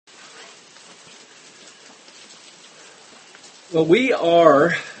Well,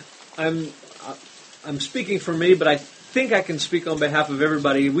 I'm speaking for me, but I think I can speak on behalf of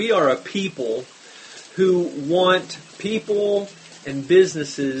everybody. We are a people who want people and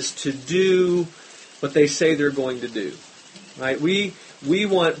businesses to do what they say they're going to do. Right? We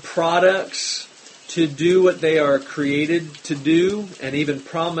want products to do what they are created to do and even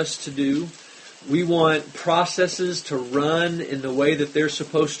promised to do. We want processes to run in the way that they're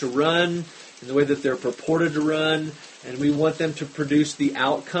supposed to run, in the way that they're purported to run, and we want them to produce the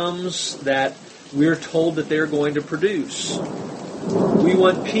outcomes that we're told that they're going to produce. We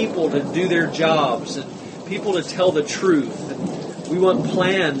want people to do their jobs and people to tell the truth. And we want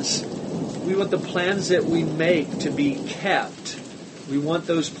plans. We want the plans that we make to be kept. We want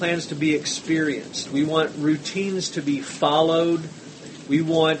those plans to be experienced. We want routines to be followed. We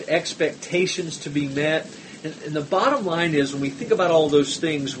want expectations to be met. And the bottom line is, when we think about all those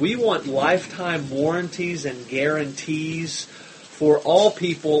things, we want lifetime warranties and guarantees for all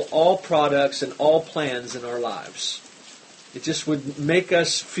people, all products, and all plans in our lives. It just would make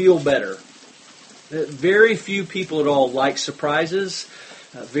us feel better. Very few people at all like surprises.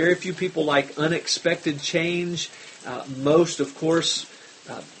 Very few people like unexpected change. Most, of course,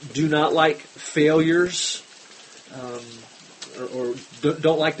 do not like failures or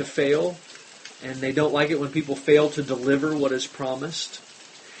don't like to fail. And they don't like it when people fail to deliver what is promised.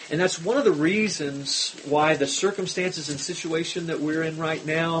 And that's one of the reasons why the circumstances and situation that we're in right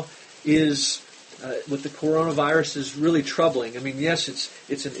now is, with the coronavirus, is really troubling. I mean, yes,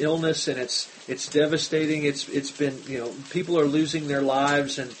 it's an illness and it's devastating. It's been, people are losing their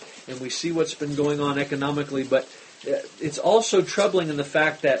lives and we see what's been going on economically. But it's also troubling in the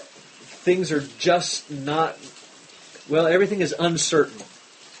fact that things are just not, everything is uncertain.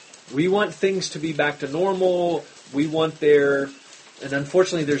 We want things to be back to normal. We want and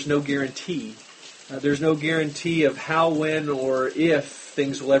unfortunately there's no guarantee. There's no guarantee of how, when, or if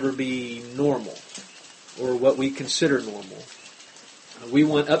things will ever be normal, or what we consider normal. We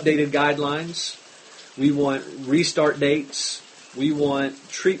want updated guidelines. We want restart dates. We want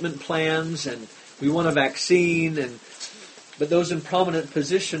treatment plans, and we want a vaccine. But those in prominent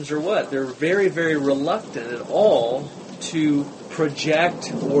positions are what? They're very, very reluctant at all to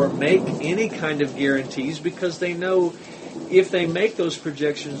project or make any kind of guarantees, because they know if they make those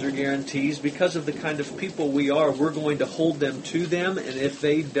projections or guarantees, because of the kind of people we are, we're going to hold them to them, and if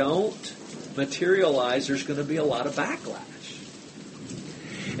they don't materialize, there's going to be a lot of backlash.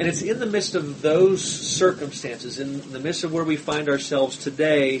 And it's in the midst of those circumstances, in the midst of where we find ourselves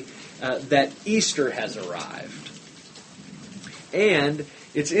today, that Easter has arrived. And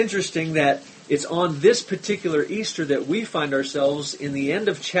it's interesting that it's on this particular Easter that we find ourselves in the end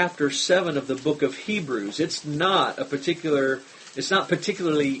of chapter 7 of the book of Hebrews. It's not a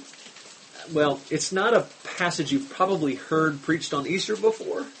passage you've probably heard preached on Easter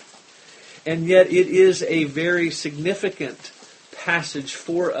before. And yet it is a very significant passage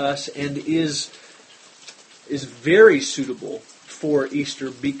for us and is very suitable for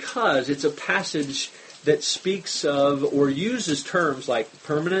Easter, because it's a passage that speaks of or uses terms like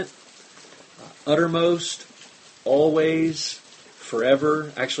permanent, uttermost, always,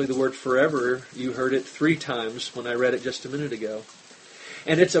 forever. Actually, the word forever, you heard it 3 times when I read it just a minute ago.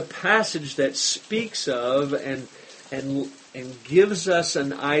 And it's a passage that speaks of and gives us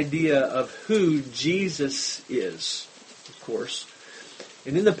an idea of who Jesus is, of course.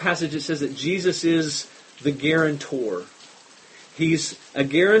 And in the passage it says that Jesus is the guarantor. He's a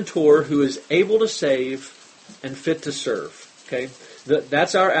guarantor who is able to save and fit to serve. Okay?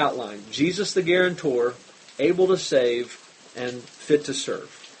 That's our outline. Jesus the guarantor, able to save and fit to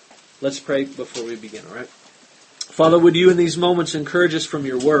serve. Let's pray before we begin, all right? Father, would you in these moments encourage us from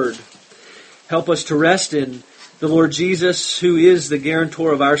your word? Help us to rest in the Lord Jesus, who is the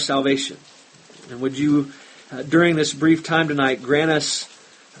guarantor of our salvation. And would you, during this brief time tonight, grant us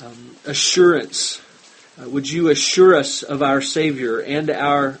assurance. Would you assure us of our Savior and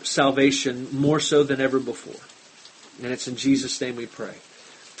our salvation more so than ever before? And it's in Jesus' name we pray.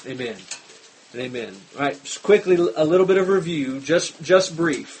 Amen. And amen. All right, just quickly, a little bit of review, just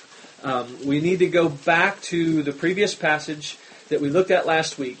brief. We need to go back to the previous passage that we looked at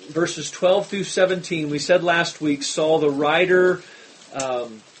last week. Verses 12 through 17, we said last week, saw the writer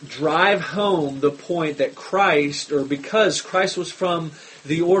drive home the point that because Christ was from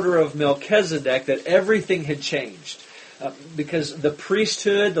the order of Melchizedek, that everything had changed. Because the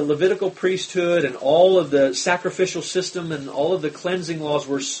priesthood, the Levitical priesthood, and all of the sacrificial system and all of the cleansing laws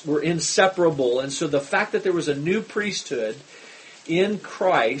were inseparable. And so the fact that there was a new priesthood in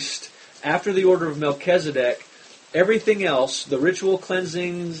Christ after the order of Melchizedek, everything else, the ritual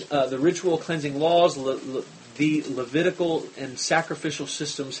cleansing laws, the Levitical and sacrificial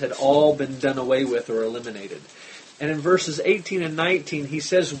systems had all been done away with or eliminated. And in verses 18 and 19, he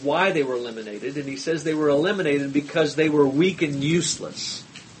says why they were eliminated. And he says they were eliminated because they were weak and useless.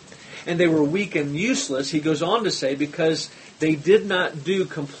 And they were weak and useless, he goes on to say, because they did not do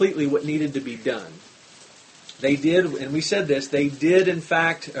completely what needed to be done. They did, and we said this, they did in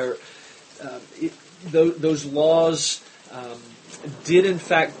fact, those laws did in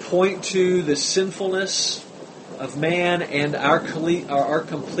fact point to the sinfulness of man and our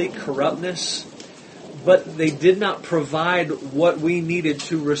complete corruptness. But they did not provide what we needed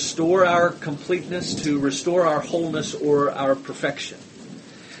to restore our completeness, to restore our wholeness or our perfection.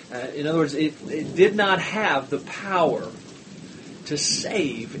 In other words, it did not have the power to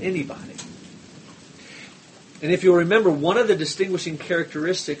save anybody. And if you'll remember, one of the distinguishing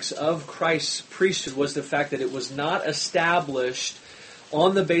characteristics of Christ's priesthood was the fact that it was not established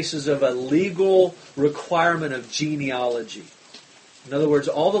on the basis of a legal requirement of genealogy. In other words,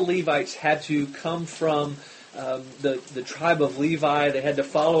 all the Levites had to come from the tribe of Levi. They had to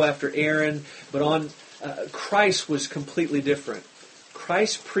follow after Aaron. But Christ was completely different.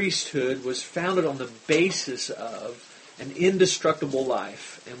 Christ's priesthood was founded on the basis of an indestructible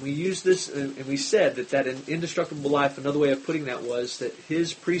life. And we used this, and we said that an indestructible life, another way of putting that was that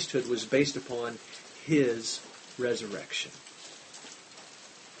his priesthood was based upon his resurrection.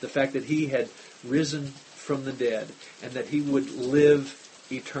 The fact that he had risen from the dead, and that he would live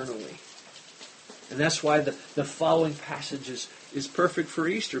eternally. And that's why the following passage is perfect for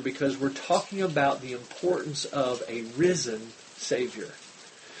Easter, because we're talking about the importance of a risen Savior.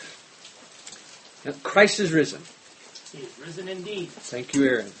 Now, Christ is risen. He is risen indeed. Thank you,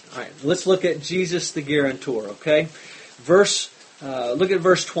 Aaron. All right, let's look at Jesus the guarantor, okay? Look at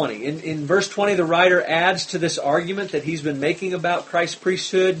verse 20. In verse 20, the writer adds to this argument that he's been making about Christ's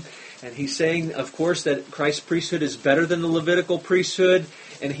priesthood. And he's saying, of course, that Christ's priesthood is better than the Levitical priesthood.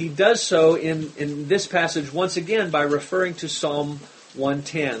 And he does so in this passage once again by referring to Psalm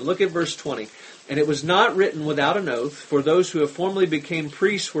 110. Look at verse 20. And it was not written without an oath, for those who have formerly became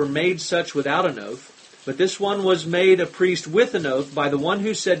priests were made such without an oath. But this one was made a priest with an oath by the one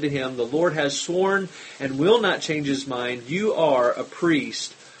who said to him, the Lord has sworn and will not change his mind. You are a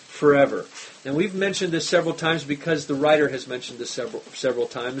priest forever. Now, we've mentioned this several times because the writer has mentioned this several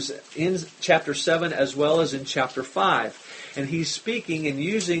times in chapter 7 as well as in chapter 5. And he's speaking and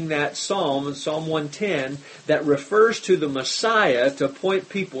using that psalm, Psalm 110, that refers to the Messiah to point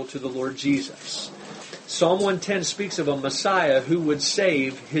people to the Lord Jesus. Psalm 110 speaks of a Messiah who would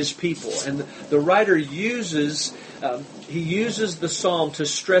save his people. And the writer uses the psalm to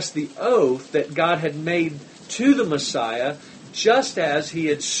stress the oath that God had made to the Messiah, just as he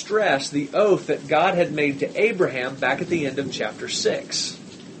had stressed the oath that God had made to Abraham back at the end of chapter 6.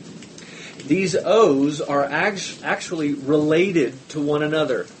 These oaths are actually related to one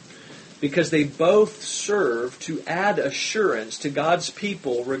another because they both serve to add assurance to God's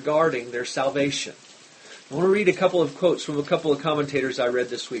people regarding their salvation. I want to read a couple of quotes from a couple of commentators I read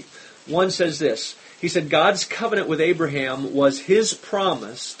this week. One says this. He said, God's covenant with Abraham was his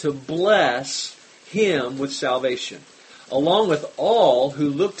promise to bless him with salvation, along with all who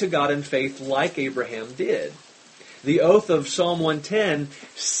look to God in faith like Abraham did. The oath of Psalm 110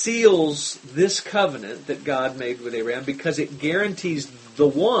 seals this covenant that God made with Abraham because it guarantees the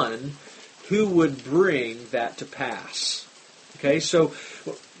one who would bring that to pass. Okay, so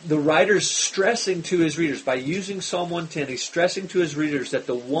the writer's stressing to his readers, by using Psalm 110, he's stressing to his readers that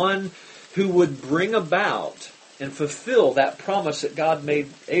the one who would bring about and fulfill that promise that God made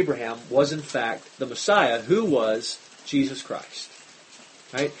Abraham was in fact the Messiah, who was Jesus Christ.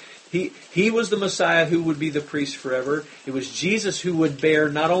 Right? He was the Messiah who would be the priest forever. It was Jesus who would bear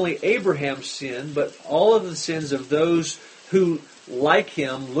not only Abraham's sin, but all of the sins of those who, like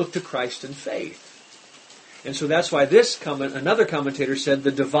him, look to Christ in faith. And so that's why another commentator said,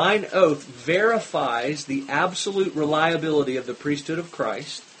 the divine oath verifies the absolute reliability of the priesthood of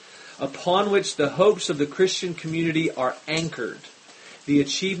Christ, upon which the hopes of the Christian community are anchored. The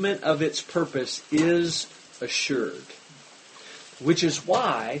achievement of its purpose is assured. Which is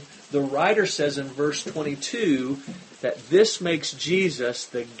why the writer says in verse 22 that this makes Jesus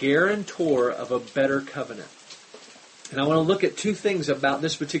the guarantor of a better covenant. And I want to look at two things about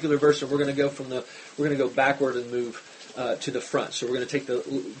this particular verse, and we're going to go backward and move to the front. So we're going to take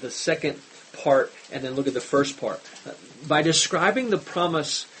the second part and then look at the first part. By describing the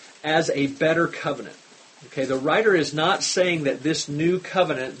promise as a better covenant, okay, the writer is not saying that this new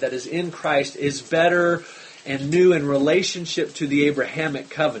covenant that is in Christ is better and new in relationship to the Abrahamic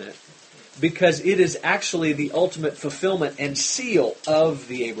covenant, because it is actually the ultimate fulfillment and seal of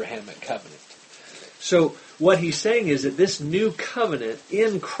the Abrahamic covenant. So what he's saying is that this new covenant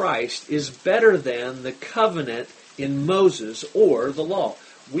in Christ is better than the covenant in Moses or the law.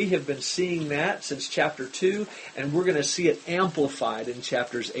 We have been seeing that since chapter 2, and we're going to see it amplified in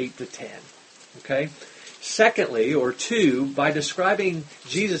chapters 8 to 10. Okay? Secondly, or 2, by describing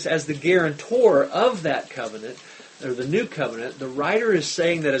Jesus as the guarantor of that covenant, or the new covenant, the writer is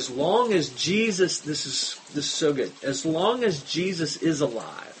saying that as long as Jesus, this is so good, as long as Jesus is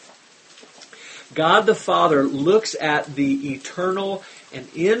alive, God the Father looks at the eternal and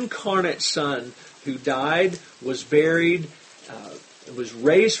incarnate Son who died, was buried, was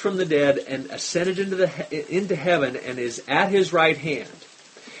raised from the dead, and ascended into heaven, and is at His right hand.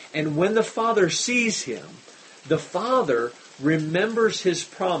 And when the Father sees Him, the Father remembers His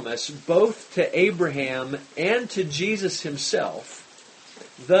promise both to Abraham and to Jesus Himself,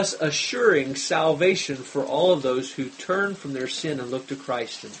 thus assuring salvation for all of those who turn from their sin and look to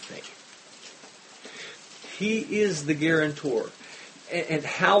Christ in faith. He is the guarantor. And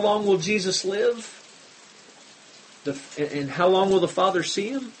how long will Jesus live? And how long will the Father see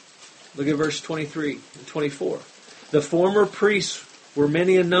Him? Look at verse 23 and 24. The former priests were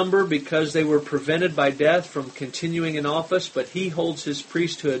many in number because they were prevented by death from continuing in office, but He holds His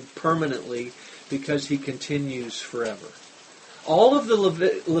priesthood permanently because He continues forever. All of the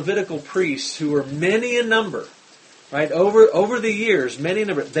Levitical priests, who were many in number, right, over the years, many in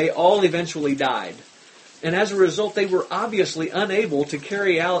number, they all eventually died. And as a result, they were obviously unable to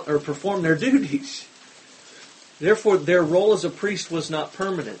carry out or perform their duties. Therefore, their role as a priest was not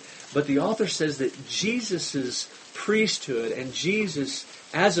permanent. But the author says that Jesus' priesthood and Jesus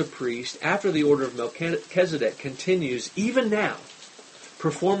as a priest, after the order of Melchizedek, continues even now,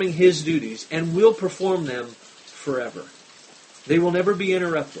 performing His duties, and will perform them forever. They will never be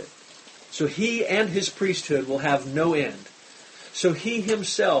interrupted. So He and His priesthood will have no end. So He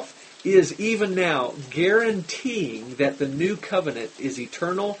Himself is even now guaranteeing that the new covenant is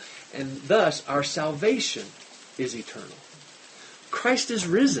eternal, and thus our salvation is eternal. Christ is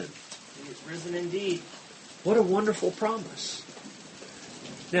risen. He is risen indeed. What a wonderful promise.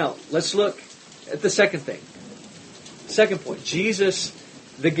 Now, let's look at the second thing. Second point. Jesus,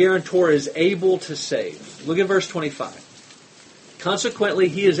 the guarantor, is able to save. Look at verse 25. Consequently,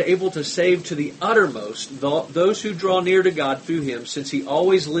 He is able to save to the uttermost those who draw near to God through Him, since He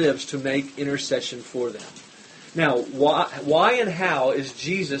always lives to make intercession for them. Now, why and how is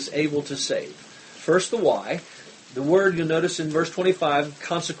Jesus able to save? First, the why. The word, you'll notice in verse 25,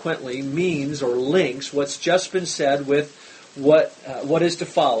 consequently, means or links what's just been said with what is to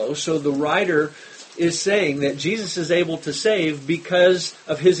follow. So the writer is saying that Jesus is able to save because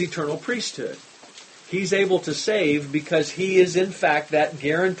of His eternal priesthood. He's able to save because He is, in fact, that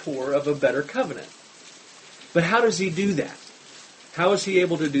guarantor of a better covenant. But how does He do that? How is He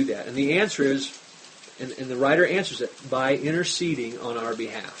able to do that? And the answer is, and the writer answers it, by interceding on our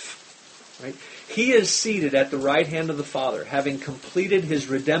behalf. Right? He is seated at the right hand of the Father, having completed His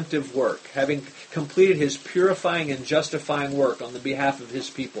redemptive work, having completed His purifying and justifying work on the behalf of His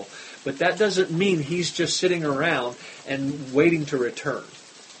people. But that doesn't mean He's just sitting around and waiting to return.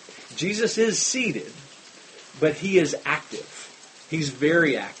 Jesus is seated, but He is active. He's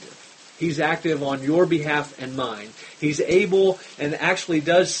very active. He's active on your behalf and mine. He's able and actually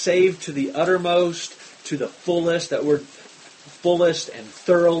does save to the uttermost, to the fullest, that word fullest and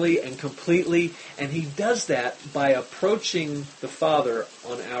thoroughly and completely. And He does that by approaching the Father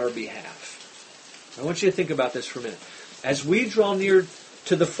on our behalf. I want you to think about this for a minute. As we draw near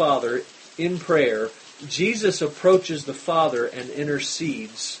to the Father in prayer, Jesus approaches the Father and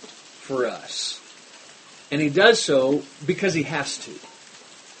intercedes for us. And He does so because He has to.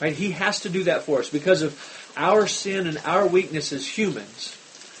 Right? He has to do that for us. Because of our sin and our weakness as humans,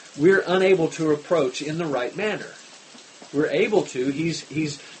 we're unable to approach in the right manner. We're able to.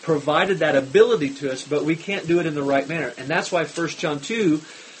 He's provided that ability to us, but we can't do it in the right manner. And that's why in 1 John 2,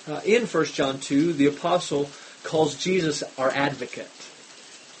 the apostle calls Jesus our advocate.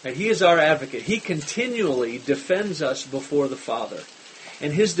 Right? He is our advocate. He continually defends us before the Father.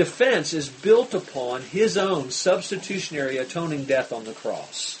 And His defense is built upon His own substitutionary atoning death on the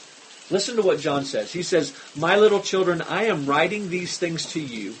cross. Listen to what John says. He says, "My little children, I am writing these things to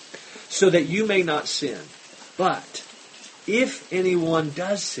you so that you may not sin. But if anyone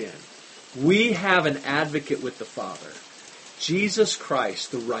does sin, we have an advocate with the Father, Jesus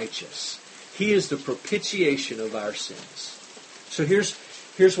Christ the righteous. He is the propitiation of our sins." So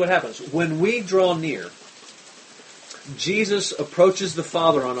here's what happens. When we draw near, Jesus approaches the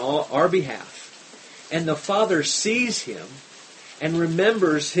Father on our behalf, and the Father sees Him and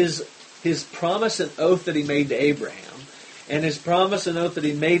remembers His promise and oath that He made to Abraham, and his promise and oath that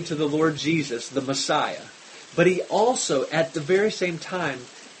he made to the Lord Jesus, the Messiah. But he also, at the very same time,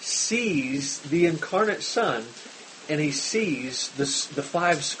 sees the incarnate Son, and he sees the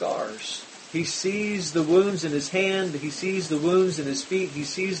 5 scars. He sees the wounds in his hand, he sees the wounds in his feet, he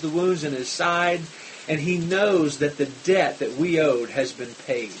sees the wounds in his side, and he knows that the debt that we owed has been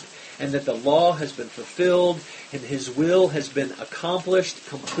paid, and that the law has been fulfilled, and his will has been accomplished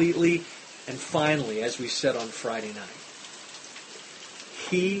completely and finally, as we said on Friday night.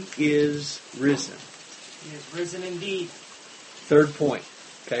 He is risen. He is risen indeed. Third point,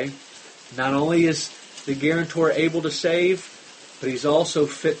 okay? Not only is the guarantor able to save, but he's also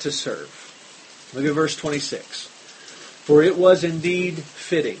fit to serve. Look at verse 26. For it was indeed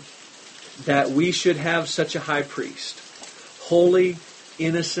fitting that we should have such a high priest, holy,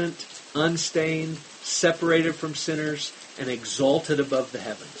 innocent, unstained, separated from sinners, and exalted above the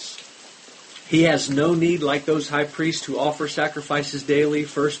heavens. He has no need, like those high priests who offer sacrifices daily,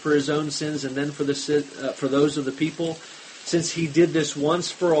 first for his own sins and then for those of the people, since he did this once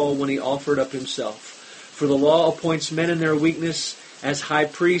for all when he offered up himself. For the law appoints men in their weakness as high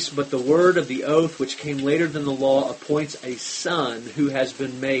priests, but the word of the oath, which came later than the law, appoints a Son who has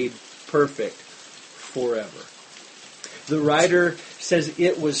been made perfect forever. The writer says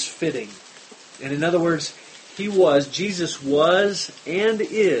it was fitting. And in other words, Jesus was and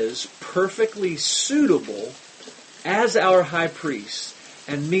is perfectly suitable as our high priest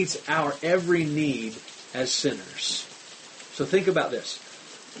and meets our every need as sinners. So think about this.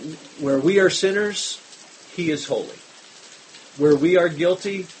 Where we are sinners, he is holy. Where we are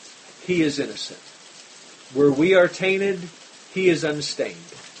guilty, he is innocent. Where we are tainted, he is unstained.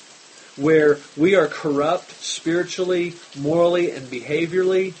 Where we are corrupt spiritually, morally, and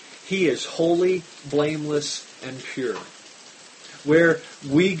behaviorally, he is holy, blameless, and pure. Where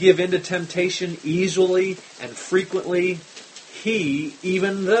we give in to temptation easily and frequently, he,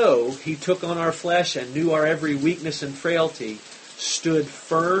 even though he took on our flesh and knew our every weakness and frailty, stood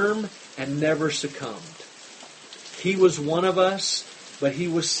firm and never succumbed. He was one of us, but he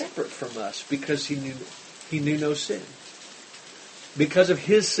was separate from us because he knew no sin. Because of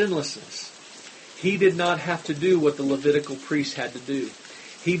his sinlessness, he did not have to do what the Levitical priest had to do.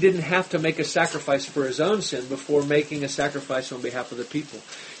 He didn't have to make a sacrifice for his own sin before making a sacrifice on behalf of the people.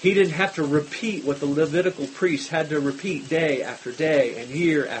 He didn't have to repeat what the Levitical priest had to repeat day after day and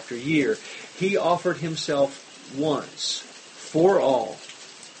year after year. He offered himself once, for all,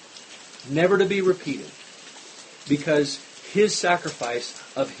 never to be repeated, because his sacrifice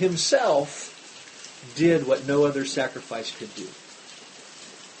of himself did what no other sacrifice could do.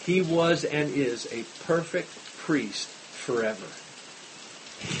 He was and is a perfect priest forever.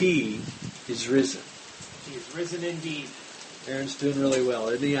 He is risen. He is risen indeed. Aaron's doing really well,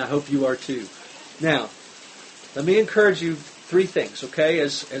 isn't he? I hope you are too. Now, let me encourage you 3 things, okay,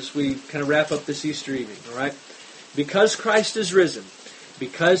 as we kind of wrap up this Easter evening, all right? Because Christ is risen,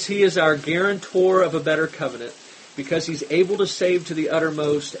 because he is our guarantor of a better covenant, because he's able to save to the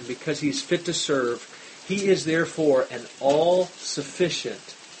uttermost, and because he's fit to serve, he is therefore an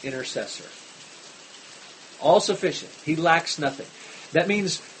all-sufficient intercessor. All-sufficient. He lacks nothing. That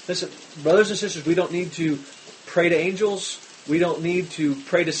means, listen, brothers and sisters, we don't need to pray to angels. We don't need to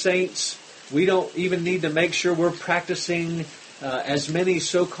pray to saints. We don't even need to make sure we're practicing as many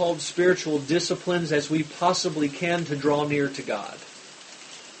so-called spiritual disciplines as we possibly can to draw near to God.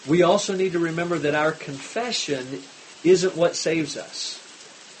 We also need to remember that our confession isn't what saves us.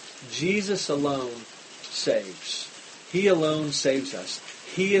 Jesus alone saves. He alone saves us.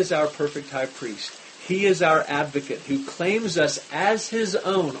 He is our perfect high priest. He is our advocate who claims us as his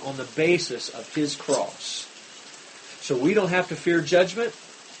own on the basis of his cross. So we don't have to fear judgment.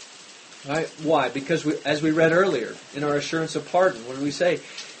 Right? Why? Because as we read earlier in our assurance of pardon, when we say,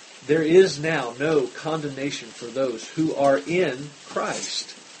 there is now no condemnation for those who are in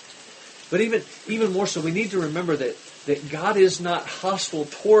Christ. But even more so, we need to remember that God is not hostile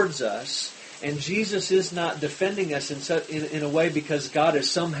towards us, and Jesus is not defending us in a way because God is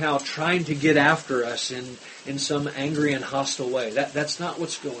somehow trying to get after us in some angry and hostile way. That's not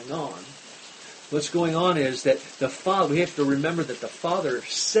what's going on. What's going on is that the Father, we have to remember that the Father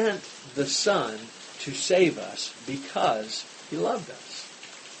sent the Son to save us because he loved us.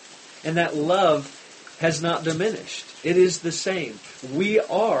 And that love has not diminished. It is the same. We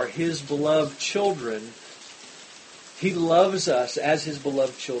are his beloved children. He loves us as his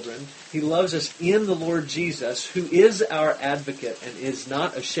beloved children. He loves us in the Lord Jesus, who is our advocate and is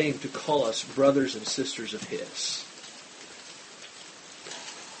not ashamed to call us brothers and sisters of his.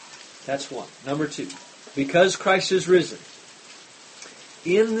 That's one. Number 2, because Christ is risen,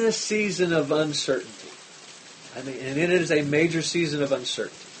 in this season of uncertainty, And it is a major season of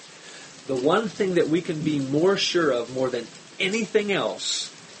uncertainty. The one thing that we can be more sure of more than anything else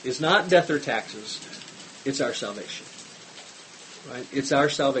is not death or taxes. It's our salvation. Right? It's our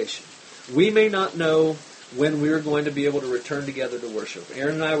salvation. We may not know when we're going to be able to return together to worship.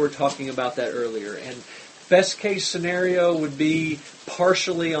 Aaron and I were talking about that earlier. And best case scenario would be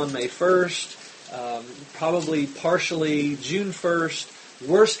partially on May 1st, probably partially June 1st.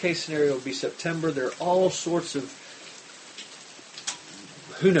 Worst case scenario would be September. There are all sorts of,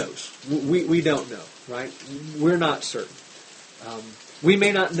 who knows? We don't know, right? We're not certain. We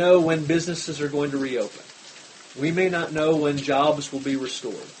may not know when businesses are going to reopen. We may not know when jobs will be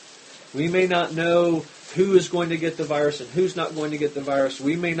restored. We may not know who is going to get the virus and who's not going to get the virus.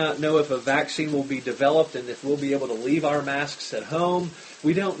 We may not know if a vaccine will be developed and if we'll be able to leave our masks at home.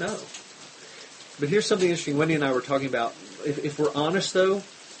 We don't know. But here's something interesting Wendy and I were talking about. If we're honest, though,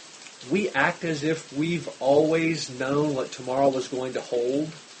 we act as if we've always known what tomorrow was going to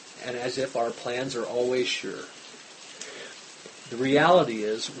hold and as if our plans are always sure. The reality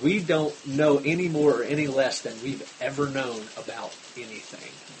is we don't know any more or any less than we've ever known about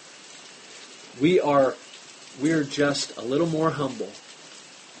anything. We're just a little more humble.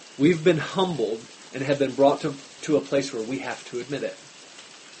 We've been humbled and have been brought to a place where we have to admit it,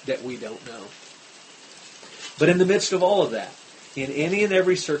 that we don't know. But in the midst of all of that, in any and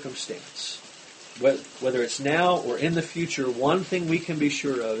every circumstance, whether it's now or in the future, one thing we can be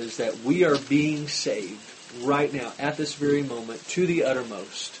sure of is that we are being saved right now, at this very moment, to the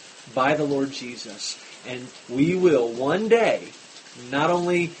uttermost, by the Lord Jesus. And we will one day not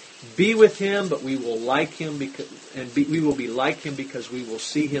only be with Him, but we will like Him we will be like Him because we will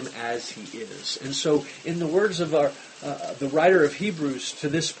see Him as He is. And so, in the words of the writer of Hebrews to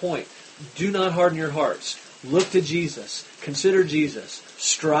this point, do not harden your hearts. Look to Jesus. Consider Jesus.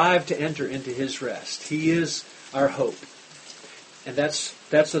 Strive to enter into His rest. He is our hope. And that's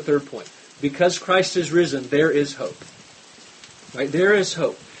the third point. Because Christ is risen, there is hope. Right? There is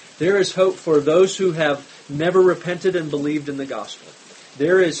hope. There is hope for those who have never repented and believed in the gospel.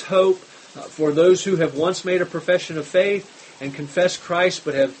 There is hope for those who have once made a profession of faith and confessed Christ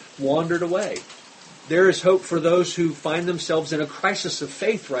but have wandered away. There is hope for those who find themselves in a crisis of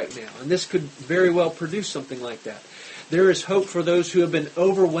faith right now, and this could very well produce something like that. There is hope for those who have been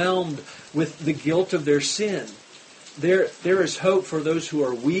overwhelmed with the guilt of their sin. There is hope for those who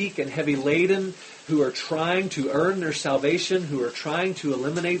are weak and heavy laden, who are trying to earn their salvation, who are trying to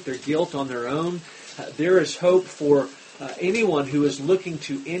eliminate their guilt on their own. There is hope for anyone who is looking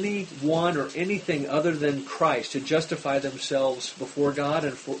to anyone or anything other than Christ to justify themselves before God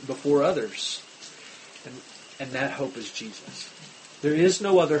and before others. And that hope is Jesus. There is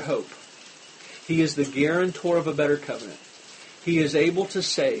no other hope. He is the guarantor of a better covenant. He is able to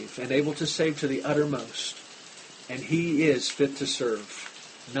save, and able to save to the uttermost. And He is fit to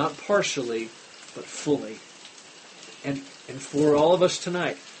serve, not partially, but fully. And for all of us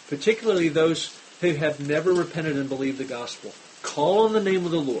tonight, particularly those who have never repented and believed the gospel, call on the name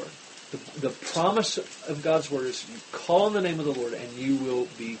of the Lord. The promise of God's word is you call on the name of the Lord and you will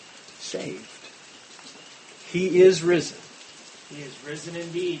be saved. He is risen. He is risen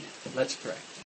indeed. Let's pray.